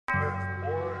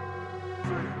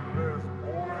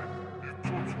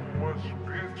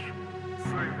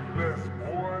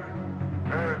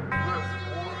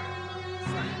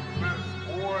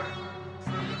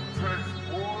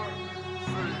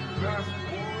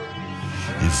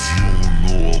If you don't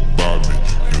know about me,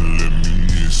 then let me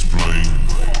explain.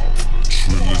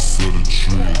 Trillers of the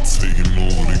trill, taking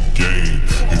over the game.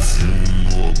 If you don't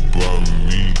know about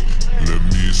me, let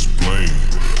me explain.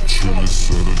 Trillers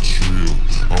of the trill,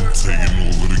 I'm taking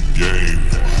over the game.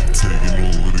 Taking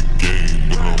over the game,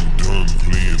 but I'm done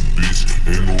playing, bitch.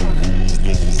 Ain't no rules,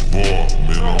 no bar.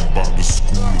 Man, I'm about to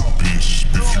school a bitch.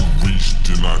 If you reach,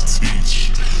 then I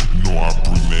teach. Know I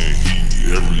bring that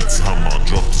heat every time I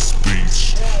drop the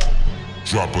speech.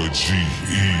 Drop a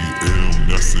G-E-M,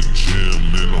 that's a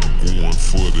gem, and I'm going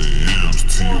for the M's.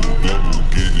 T-O-double,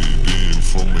 get it in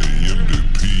from AM to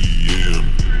PM.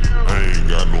 I ain't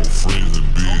got no friends and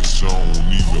bitch, I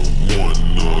don't even want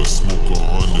none. Smoke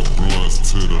 100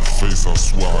 blunts to the face, I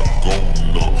swear I go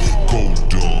numb. Go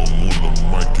dumb on the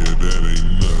mic, yeah, that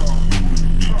ain't nothing new to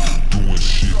me. Doing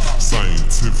shit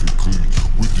scientifically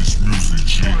with this music,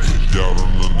 G. Y'all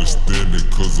don't understand it,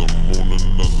 cause I'm on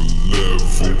another level.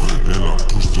 And I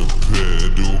push the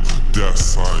pedal,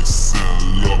 that's how I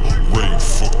celebrate.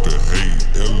 Fuck the hate,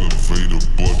 elevator,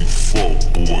 buddy, fuck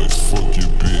boys. Fuck your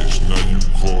bitch, now you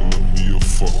calling me a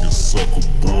fucking sucker,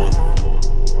 boy.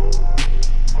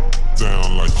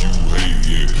 Sound like you hate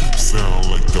it, sound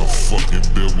like the fucking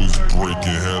bed was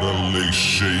breaking. Had a leg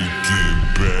shaking,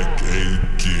 back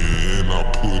aching, and I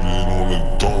put it on the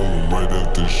dome. Right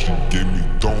after she gave me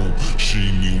dome, she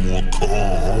ain't even want to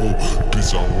call home.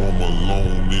 Bitch, I roam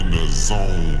alone in the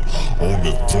zone, on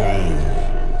the throne.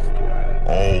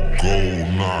 All gold,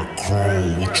 not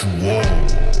chrome, what you want?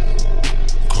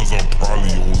 Cause I'm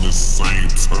probably on the same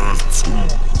time too.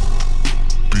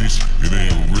 Bitch, it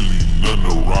ain't really nothing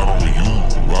to ride on you.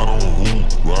 Ride on who?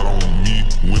 Ride on me,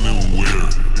 when and where.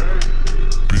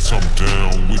 Bitch, I'm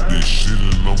down with this shit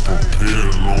and I'm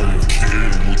prepared. I don't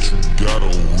care what you got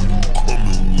or who you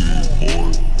coming with,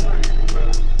 boy.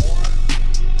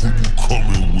 Who you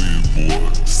coming with, boy?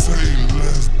 Say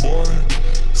less, boy.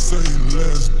 Say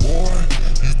less, boy.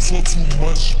 You talk too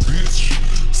much, bitch.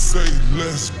 Say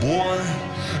less, boy.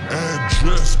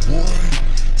 Address, boy.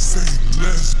 Say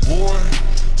less, boy.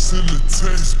 Send a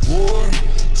text, boy.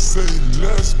 Say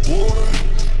less, boy.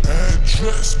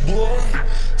 Address, boy.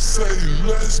 Say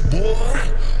less, boy.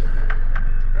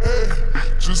 Hey,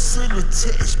 just send a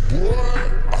text, boy.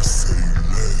 I say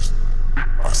less.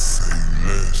 I say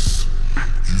less.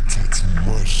 You talk too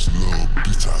much, little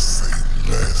bitch. I say